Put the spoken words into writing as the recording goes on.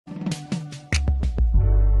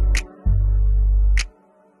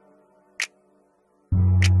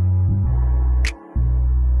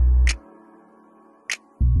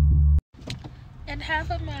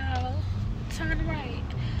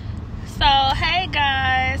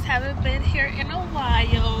guys, haven't been here in a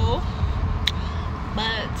while,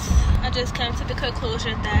 but I just came to the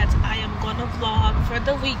conclusion that I am gonna vlog for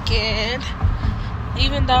the weekend,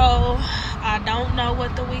 even though I don't know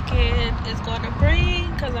what the weekend is gonna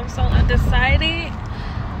bring because I'm so undecided.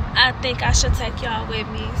 I think I should take y'all with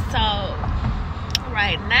me. So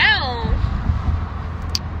right now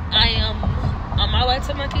I am on my way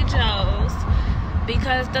to Monkey Joe's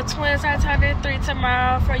because the twins are turning 3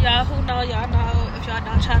 tomorrow. For y'all who know, y'all know. If y'all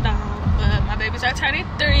don't, y'all don't. But my babies are turning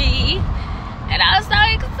 3. And I was so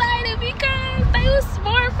excited because they was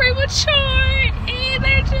more premature. And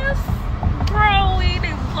they're just growing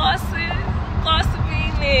and blossoming.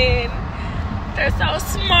 And they're so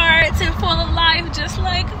smart and full of life just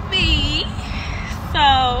like me.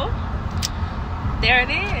 So, there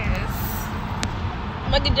it is.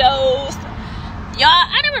 Monkey Joe's. Y'all,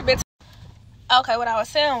 I never been to... Okay, what I was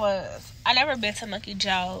saying was, I never been to Monkey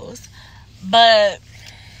Joe's, but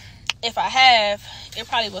if I have, it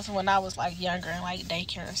probably was when I was like younger and like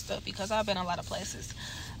daycare and stuff, because I've been a lot of places.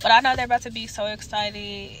 But I know they're about to be so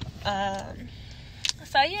excited.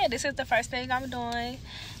 So yeah, this is the first thing I'm doing,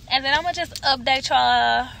 and then I'm gonna just update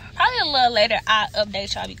y'all. Probably a little later I'll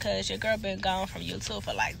update y'all because your girl been gone from YouTube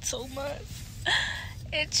for like 2 months.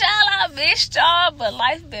 And y'all, I missed y'all, but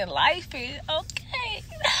life been lifing. Okay.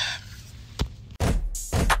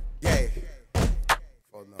 Yeah.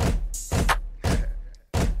 Oh no. Yeah.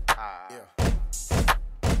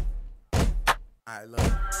 Alright, look.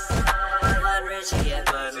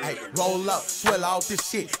 Hey, roll up, swell out this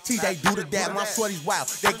shit. TJ do the dab, my shorty's wild.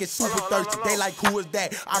 They get super thirsty, they like, who is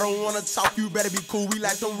that? I don't wanna talk, you better be cool. We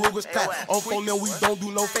like them Rugers clap. On phone, no, we don't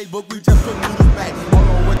do no Facebook, we just put news back. Hold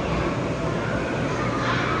on, what?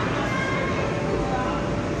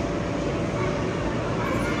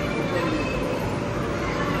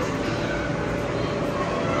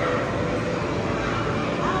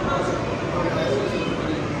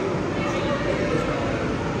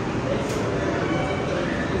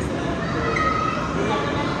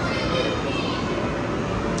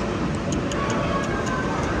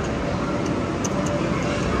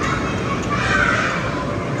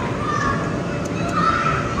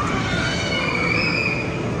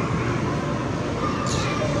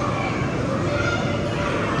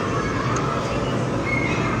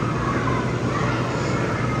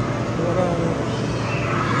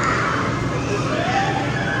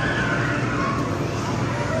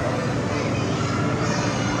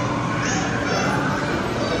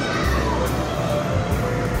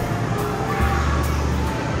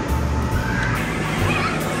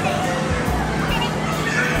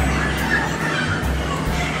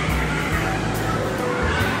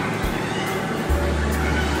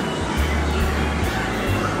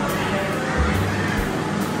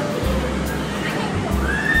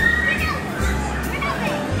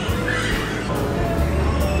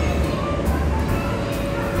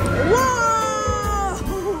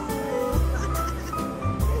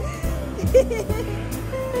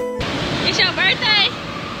 It's your birthday?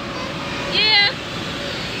 Yeah.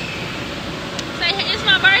 Say, it's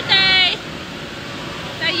my birthday.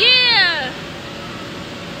 Say, yeah.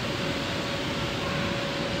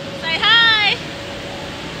 Say, hi.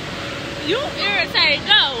 You irritate.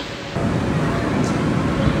 Go.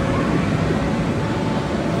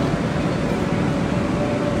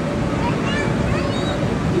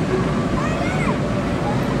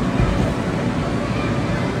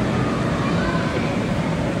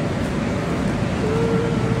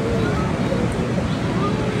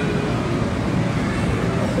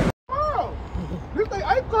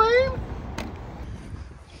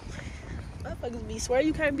 Be swear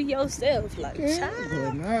you can't be yourself, like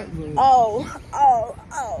child. Oh.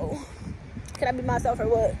 Can I be myself or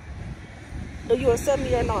what? Do you accept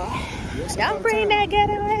me or not? Y'all bring that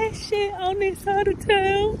ghetto ass shit on this side of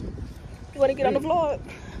town. You wanna get on the vlog?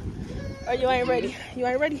 Or you ain't ready? You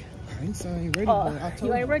ain't ready? I ain't saying ready, but I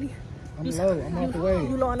told you ain't ready? I'm low, I'm out the way.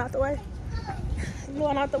 You blowing out the way? You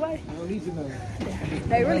blowing out the way? I don't need to know.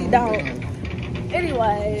 They really don't.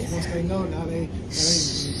 Anyways. Once they know, now they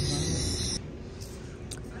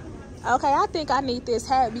okay, I think I need this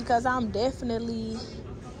hat because I'm definitely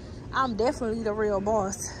the real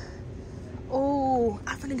boss. Oh,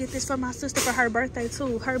 I'm gonna get this for my sister for her birthday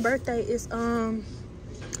too. Her birthday is oh,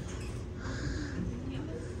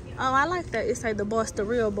 I like that. It say the boss, the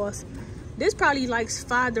real boss. This probably likes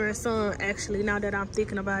father and son actually, now that I'm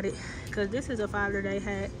thinking about it, because this is a Father's Day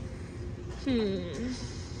hat.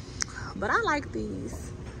 But I like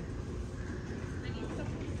these.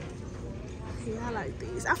 Yeah, I like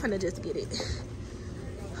these. I'm finna just get it.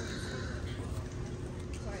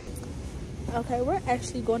 Okay, we're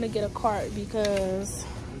actually going to get a cart because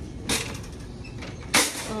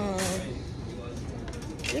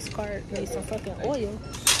this cart needs some fucking oil.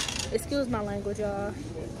 Excuse my language, y'all.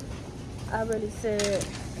 I really said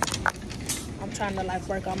I'm trying to like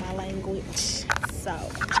work on my language. So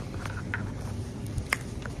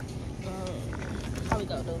how we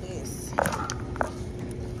gonna do this?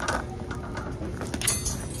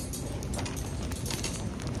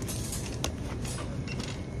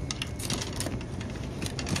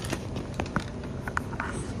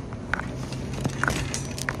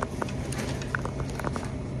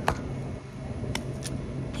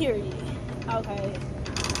 Period. Okay.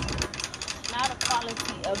 Now the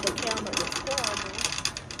quality of the camera is horrible.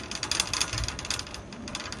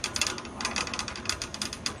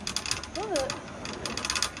 But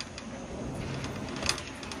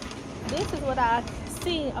this is what I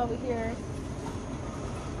seen over here.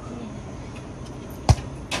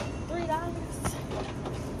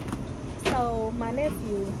 $3. So my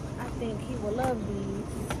nephew, I think he will love these.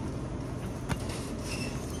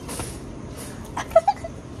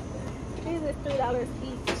 These is $3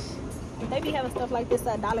 each. They be having stuff like this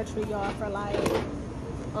at Dollar Tree, y'all, for like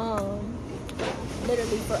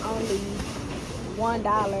literally for only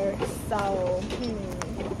 $1. So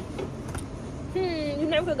you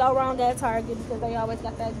never could go wrong at Target because they always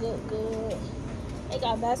got that good. They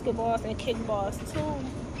got basketballs and kickballs too.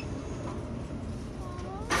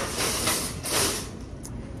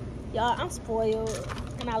 Y'all, I'm spoiled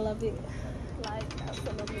and I love it. Like,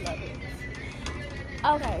 absolutely love it.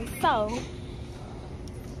 Okay, so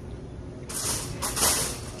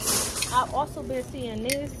I've also been seeing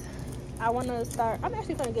this. I want to start, I'm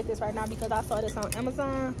actually going to get this right now because I saw this on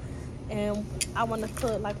Amazon and I want to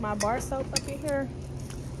put like my bar soap up in here.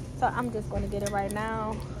 So I'm just going to get it right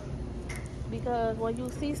now because when you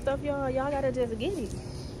see stuff, y'all got to just get it.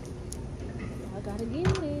 Y'all got to get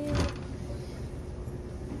it.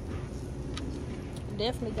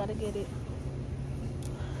 Definitely got to get it.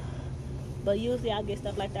 But usually I get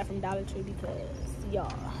stuff like that from Dollar Tree because,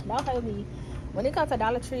 y'all, don't play with me. When it comes to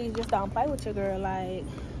Dollar Tree, just don't play with your girl. Like,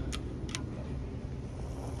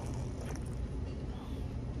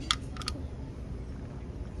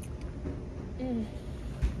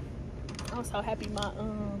 I'm so happy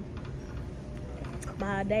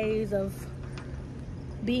my days of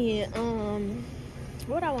being,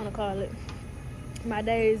 what I want to call it? My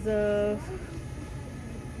days of,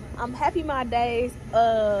 I'm happy my days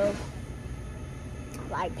of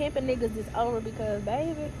like pimping niggas is over because,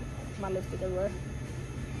 baby, my lipstick is rough.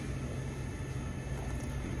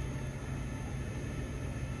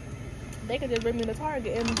 They could just bring me to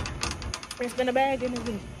Target and spend a bag and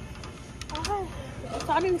everything. Okay.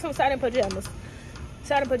 So I need some satin pajamas.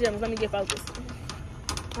 Satin pajamas, let me get focused.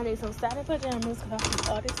 I need some satin pajamas because I have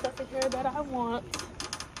all this stuff in here that I want.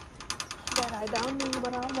 That I don't need,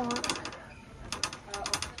 but I want.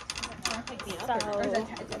 So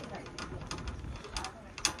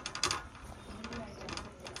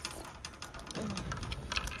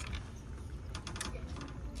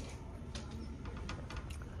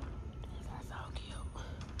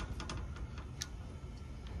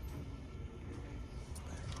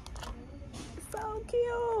so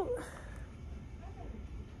cute.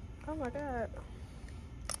 Oh my god.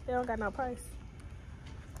 They don't got no price.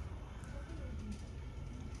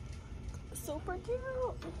 Super cute.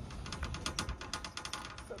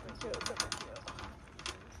 Super cute, super cute.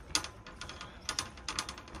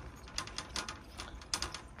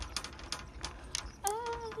 I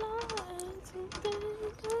like to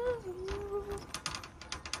think of you.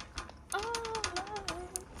 I like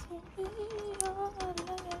to be your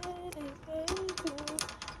lady, baby.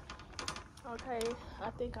 Okay, I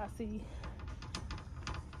think I see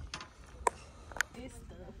this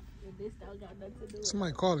stuff. And this don't got nothing to do with it.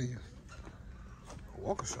 Somebody calling you.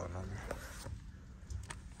 Walker shot on me.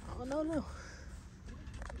 Oh, no.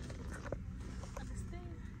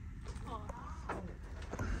 Understand? Oh.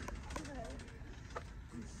 Okay.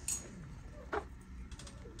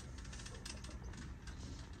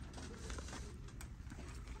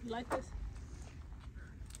 You like this?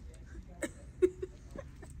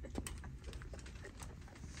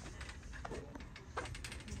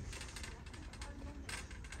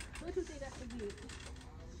 What you think I should get?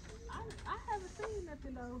 I haven't seen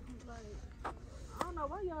nothing though. Like, I don't know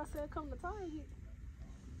why y'all said come to Target.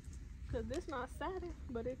 Cause this not satin,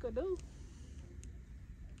 but it could do.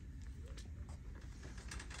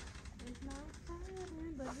 It's not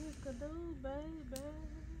satin, but it could do, baby.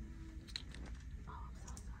 Oh, I'm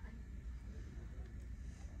so sorry.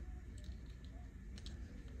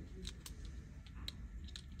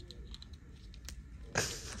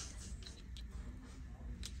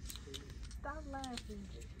 laughing?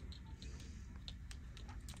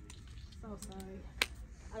 So sorry.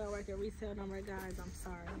 I don't work at resale no more, guys. I'm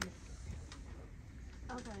sorry.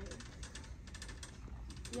 Okay.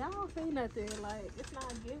 Y'all don't say nothing. Like, it's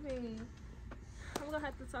not giving. I'm gonna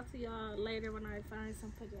have to talk to y'all later when I find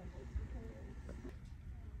some pajamas.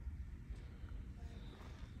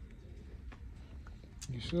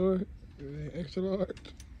 You sure? Is it extra large?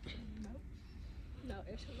 Nope. No,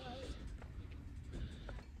 extra large.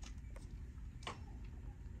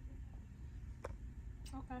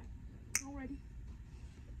 Okay. I'm ready.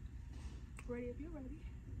 Ready if you're ready.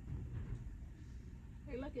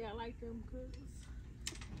 Hey, lucky I like them because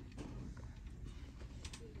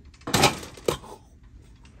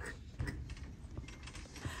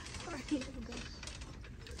here we go.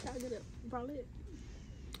 Gotta get a bralette.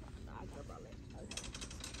 No, I got a bralette. Okay.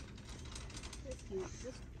 It's cute.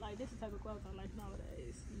 This, like, this is the type of clothes I like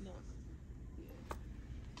nowadays, you know.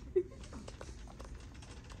 Yeah.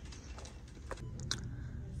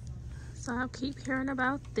 So I keep hearing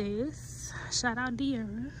about this. Shout out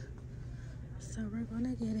De'Ara. So we're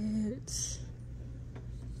gonna get it.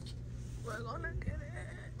 We're gonna get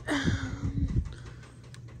it.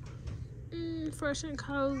 Fresh and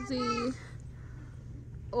cozy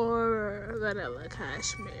or vanilla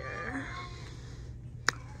cashmere.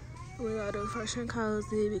 We gotta do fresh and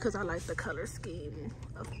cozy because I like the color scheme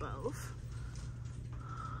of both.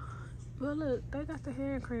 Well, look, they got the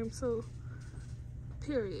hand cream too.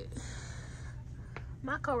 Period.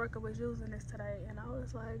 My coworker was using this today and I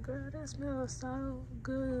was like, girl, that smells so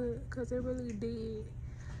good, because it really did.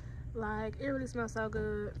 Like, it really smells so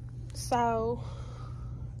good. So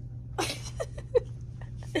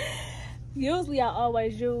usually I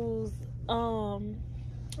always use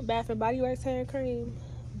Bath and Body Works hand cream,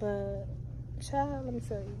 but child, let me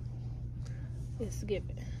tell you, it's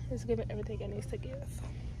giving everything it needs to give.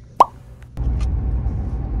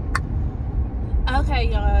 Okay,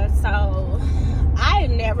 y'all, so I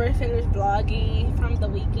never finished vlogging from the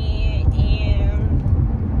weekend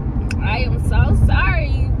and I am so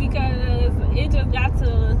sorry because it just got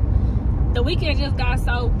to, the weekend just got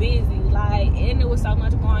so busy, like, and it was so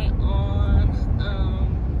much going on.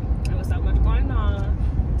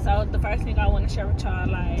 So the first thing I want to share with y'all,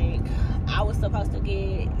 like, I was supposed to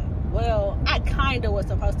get, well, I kind of was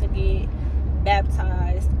supposed to get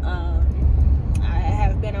baptized. I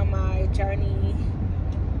have been on my journey,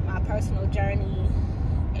 my personal journey,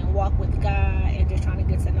 and walk with God and just trying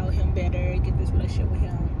to get to know him better, get this relationship with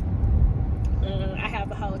him. I have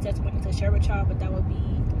a whole testimony to share with y'all, but that would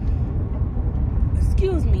be,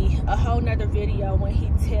 excuse me, a whole nother video when he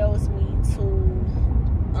tells me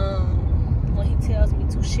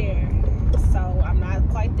to share. So I'm not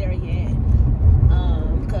quite there yet,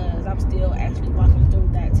 because I'm still actually walking through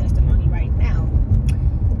that testimony right now.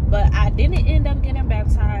 But I didn't end up getting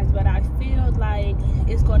baptized, but I feel like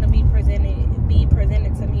it's going to be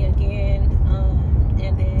presented to me again,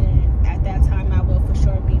 and then at that time I will for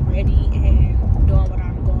sure be ready and doing what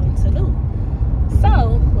I'm going to do.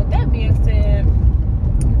 So with that being said,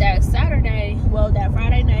 that Saturday, well, that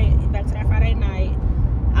Friday night, back to that Friday night,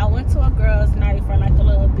 I went to a girls' night for like a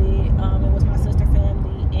little bit. It was my sister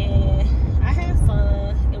family, and I had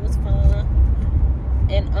fun. It was fun,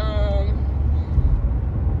 and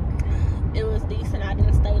it was decent. I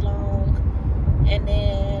didn't stay long, and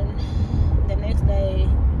then the next day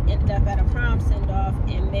ended up at a prom send-off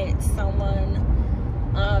and met someone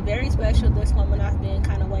very special. This woman I've been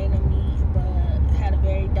kind of waiting to meet, but had a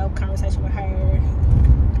very dope conversation with her.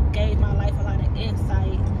 Gave my life a lot of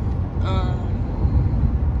insight.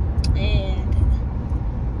 And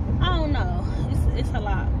I don't know, it's a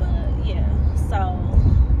lot, but yeah. So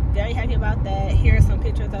very happy about that. Here are some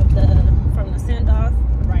pictures of from the send-off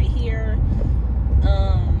right here.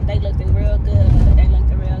 They looked real good. They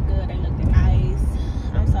looked real good. They looked nice.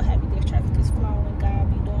 I'm so happy this traffic is flowing. God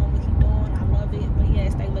be doing what he doing. I love it. But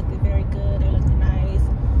yes, they looked very good. They looked nice,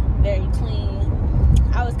 very clean.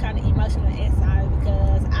 I was kind of emotional inside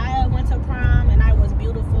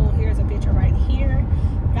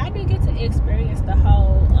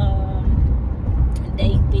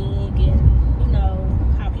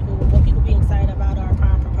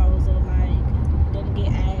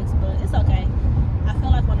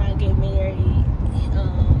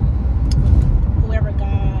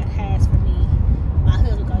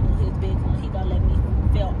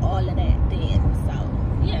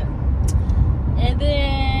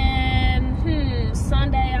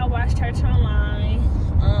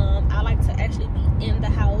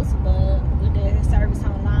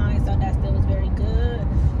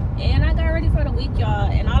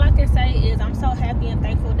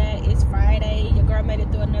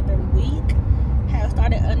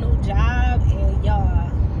started a new job, and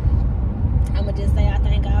y'all, I'ma just say I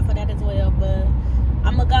thank God for that as well. But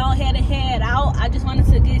I'ma go ahead and head out. I just wanted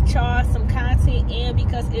to get y'all some content in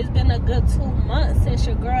because it's been a good 2 months since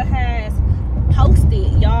your girl has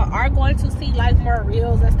posted. Y'all are going to see like more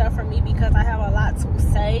reels and stuff from me because I have a lot to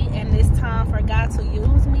say, and it's time for God to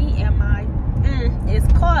use me, and my it's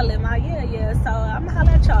calling my yeah. So I'ma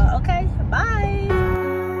holler at y'all. Okay, bye.